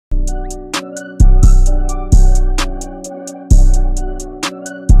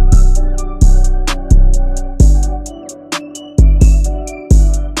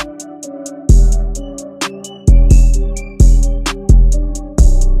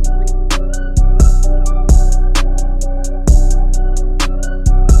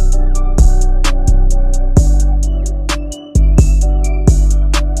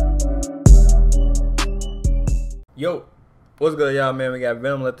What's good, y'all, man? We got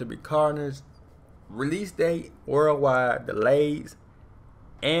Venom, Let There Be Carnage. Release date, worldwide, delays,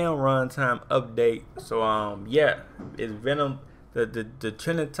 and runtime update. So, yeah, it's Venom. The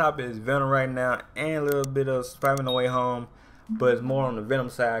trending topic is Venom right now, and a little bit of Spider-Man No Way Home, but it's more on the Venom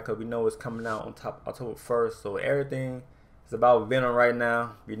side because we know it's coming out on October 1st. So everything is about Venom right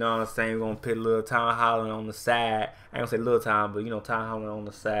now. You know what I'm saying? We're gonna put a little Time Holland on the side. I ain't gonna say little time, but you know, Time Holland on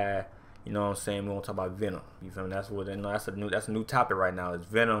the side. You know what I'm saying? We're gonna talk about Venom. You feel me? That's what that's a new topic right now. It's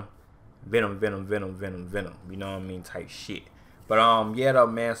Venom. Venom. You know what I mean? Type shit. But yeah though,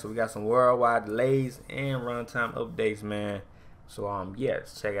 man. So we got some worldwide delays and runtime updates, man. So yeah,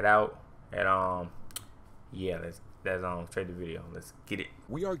 let's check it out. And yeah, let's straight the video. Let's get it.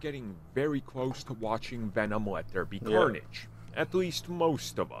 We are getting very close to watching Venom Let There Be Carnage. At least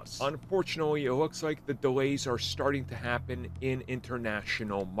most of us. Unfortunately, it looks like the delays are starting to happen in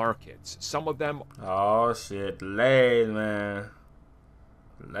international markets. Some of them... Oh shit, delays, man.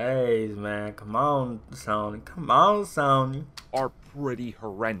 Delays, man. Come on, Sony. Come on, Sony. ...are pretty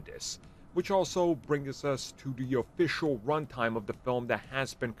horrendous. Which also brings us to the official runtime of the film that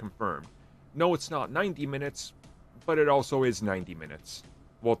has been confirmed. No, it's not 90 minutes, but it also is 90 minutes.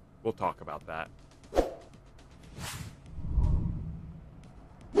 We'll talk about that.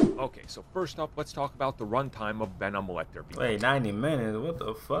 Okay, so first up, let's talk about the runtime of Venom Let There Be Carnage. Wait, 90 minutes? What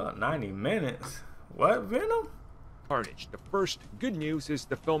the fuck? 90 minutes? What, Venom? Carnage. The first good news is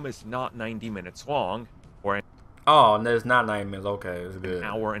the film is not 90 minutes long, or oh, there's not 90 minutes. Okay, it's good. An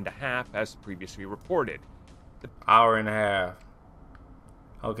hour and a half, as previously reported. Hour and a half.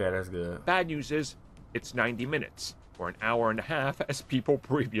 Okay, that's good. Bad news is it's 90 minutes, or an hour and a half, as people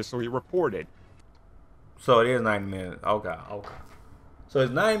previously reported. So it is 90 minutes. Okay. So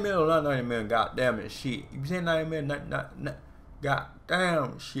it's 90 minutes or not 90 minutes? God damn it, shit. You saying 90 minutes? Not. God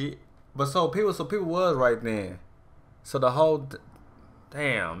damn shit. But so people was right then. So the whole,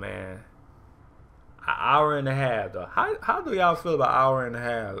 damn man, an hour and a half though. How do y'all feel about hour and a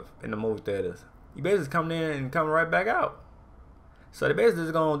half in the movie theaters? You basically coming in and coming right back out. So they basically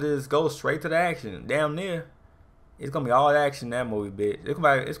just gonna just go straight to the action. Damn near. It's gonna be all action in that movie, bitch. It's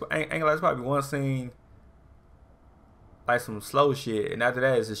probably one scene, like some slow shit, and after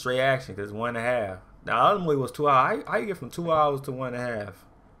that it's a straight action because it's 1.5. The other movie was 2 hours. How you get from 2 hours to 1.5?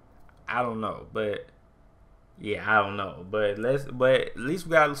 I don't know, but yeah, I don't know. But at least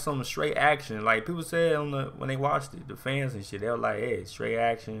we got some straight action. Like people said when they watched it, the fans and shit, they were like, hey, straight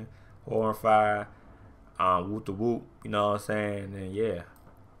action, horror fire, whoop the whoop, you know what I'm saying? And yeah.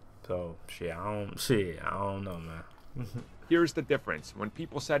 So I don't know, man. Here's the difference. When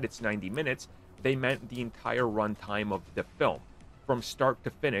people said it's 90 minutes, they meant the entire runtime of the film, from start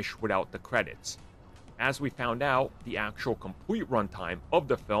to finish without the credits. As we found out, the actual complete runtime of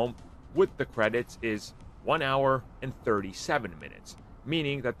the film with the credits is 1 hour and 37 minutes,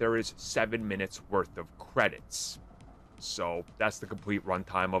 meaning that there is 7 minutes worth of credits. So that's the complete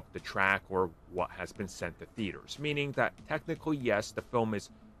runtime of the track, or what has been sent to theaters, meaning that technically, yes, the film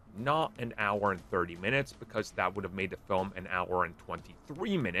is not an hour and 30 minutes, because that would have made the film an hour and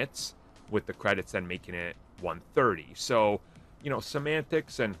 23 minutes, with the credits then making it 1:30. So, you know,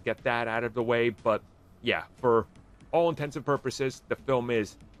 semantics and get that out of the way. But yeah, for all intents and purposes, the film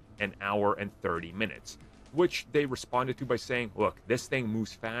is an hour and 30 minutes, which they responded to by saying, look, this thing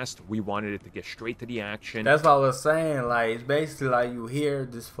moves fast. We wanted it to get straight to the action. That's what I was saying. Like, it's basically like you hear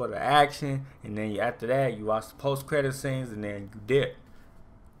this for the action, and then after that, you watch the post-credit scenes, and then you dip.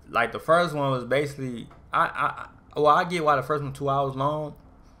 Like, the first one was basically, I get why the first one 2 hours long,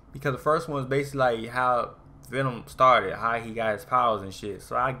 because the first one was basically like how Venom started, how he got his powers and shit.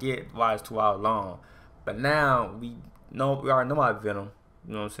 So I get why it's 2 hours long. But now we already know about Venom.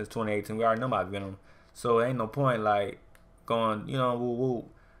 You know, since 2018, we already know about Venom. So it ain't no point like going, you know, woo woo.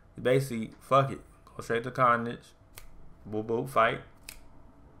 Basically, fuck it. Go straight to Carnage. Woo woo, fight.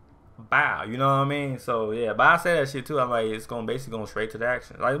 Bow. You know what I mean? So yeah, but I say that shit too. I'm like, it's going basically going straight to the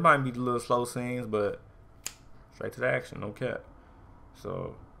action. Like, it might be the little slow scenes, but straight to the action, no cap.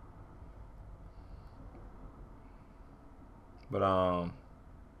 So but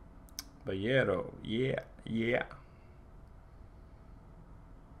yeah though, yeah. But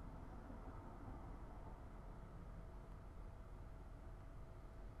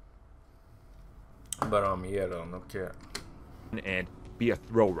yeah though, no cap. And be a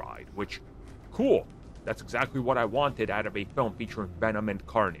thrill ride, which, cool. That's exactly what I wanted out of a film featuring Venom and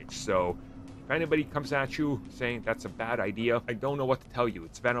Carnage. So if anybody comes at you saying that's a bad idea, I don't know what to tell you.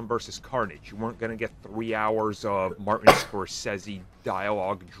 It's Venom versus Carnage. You weren't going to get 3 hours of Martin Scorsese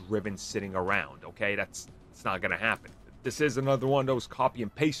dialogue driven sitting around, okay? That's not going to happen. This is another one of those copy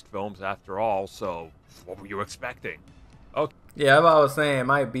and paste films after all, so what were you expecting? Okay. Yeah, that's what I was saying. It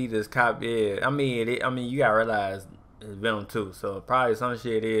might be this cop. Yeah, I mean, you gotta realize it's Venom 2, so probably some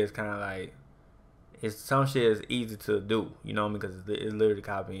shit is kind of like some shit is easy to do, you know, because it's literally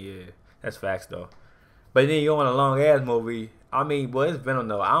copying. Yeah, that's facts though. But then you want a long ass movie. I mean, well, it's Venom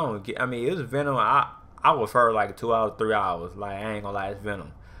though. I don't get. I mean, it's Venom. I prefer like 2 hours, 3 hours. Like I ain't gonna lie, it's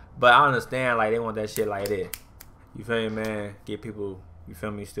Venom. But I understand like they want that shit like that. You feel me, man? Get people. You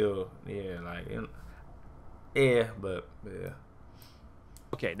feel me? Still, yeah, like. Yeah, but yeah.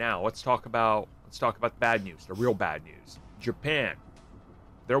 Okay, now let's talk about the bad news, the real bad news. Japan.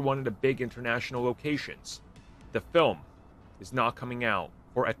 They're one of the big international locations. The film is not coming out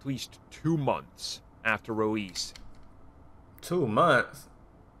for at least 2 months after release. 2 months?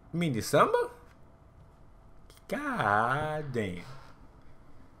 You mean December? God damn.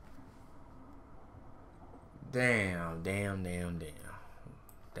 Damn.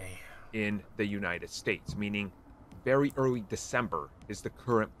 In the United States, meaning very early December is the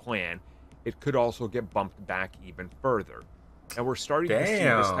current plan. It could also get bumped back even further. And we're starting to see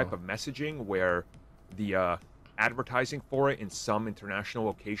this type of messaging where the advertising for it in some international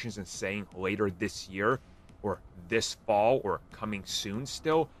locations is saying later this year or this fall or coming soon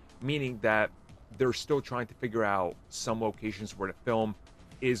still, meaning that they're still trying to figure out some locations where the film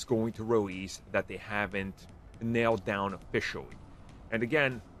is going to release that they haven't nailed down officially. And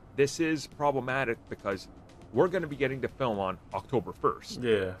again, this is problematic because we're going to be getting the film on October 1st.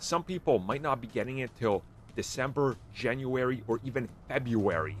 Yeah. Some people might not be getting it till December, January, or even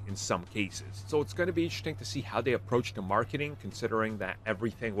February in some cases. So it's going to be interesting to see how they approach the marketing, considering that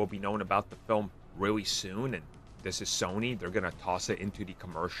everything will be known about the film really soon. And this is Sony. They're going to toss it into the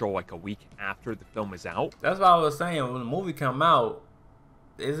commercial like a week after the film is out. That's what I was saying. When the movie come out,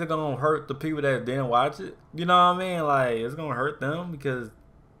 is it going to hurt the people that didn't watch it? You know what I mean? Like, it's going to hurt them because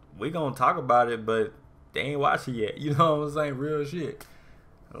we gonna talk about it, but they ain't watched it yet. You know what I'm saying? Real shit.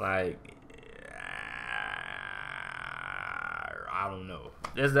 Like, I don't know.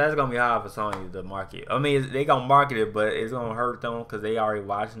 That's gonna be hard for Sony to market. I mean, they gonna market it, but it's gonna hurt them because they already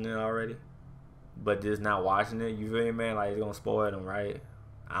watching it already. But just not watching it, you feel me, man? Like, it's gonna spoil them, right?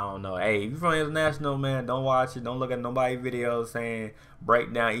 I don't know. Hey, if you're from international, man, don't watch it. Don't look at nobody's videos saying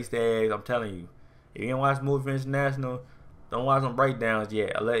breakdown Easter eggs. I'm telling you, if you didn't watch the movie for international, don't watch some breakdowns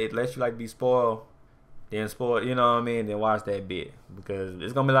yet. Unless you like to be spoiled, then spoil. You know what I mean? Then watch that bit because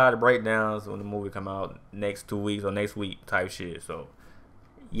it's gonna be a lot of breakdowns when the movie come out next 2 weeks or next week type shit. So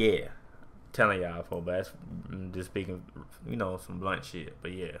yeah, telling y'all for, but that's just speaking, you know, some blunt shit.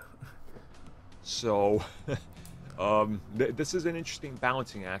 But yeah. So this is an interesting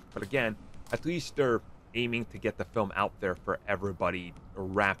balancing act. But again, at least they're aiming to get the film out there for everybody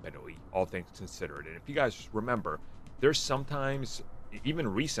rapidly, all things considered. And if you guys remember, there's sometimes, even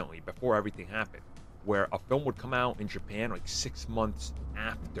recently, before everything happened, where a film would come out in Japan like 6 months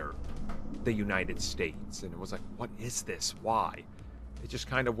after the United States. And it was like, what is this? Why? It's just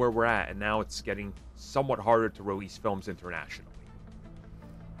kind of where we're at. And now it's getting somewhat harder to release films internationally.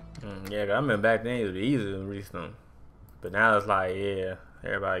 Yeah, I remember back then it was easy to release them. But now it's like, yeah,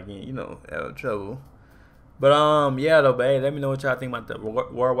 everybody getting, you know, out of trouble. But, yeah, though, babe, let me know what y'all think about the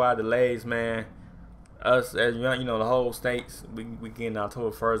worldwide delays, man. Us, as you know, the whole states, we getting October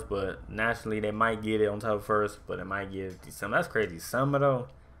 1st, but nationally they might get it on October 1st, but it might get it December. That's crazy. December though.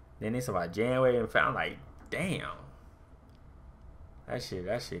 Then it's about January and I'm like, damn. That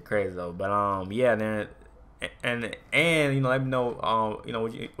shit crazy though. But yeah, then and you know, let me know you know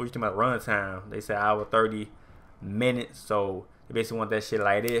what you think about runtime. They say hour 30 minutes, so they basically want that shit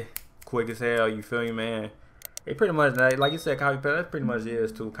like this, quick as hell. You feel me, man? It pretty much, like you said, copy paste. That pretty much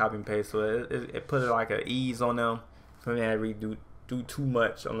is too, copy and paste. So it put it like an ease on them. For me, I really do too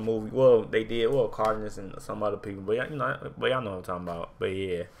much on the movie. Well, they did. Well, Carnage and some other people, but you know, y'all know what I'm talking about. But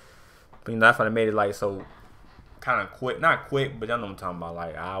yeah, but you know, that's why they made it like so kind of quick, not quick, but y'all know what I'm talking about.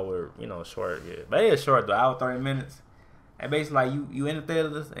 Like hour, you know, short. Yeah, but it is short though. Hour 30 minutes. And basically, like you in the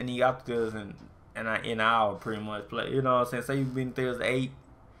theaters and you out the theaters and in an hour pretty much. You know what I'm saying? Say you've been in the theaters 8.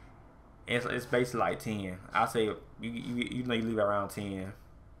 It's basically like 10. I say you know you leave around 10.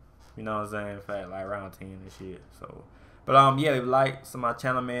 You know what I'm saying? In fact, like around 10 and shit. So, but yeah, leave a like to my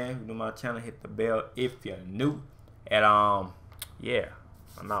channel, man. If you do my channel, hit the bell if you're new. And yeah,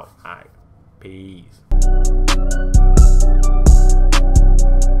 I'm out. Alright, peace.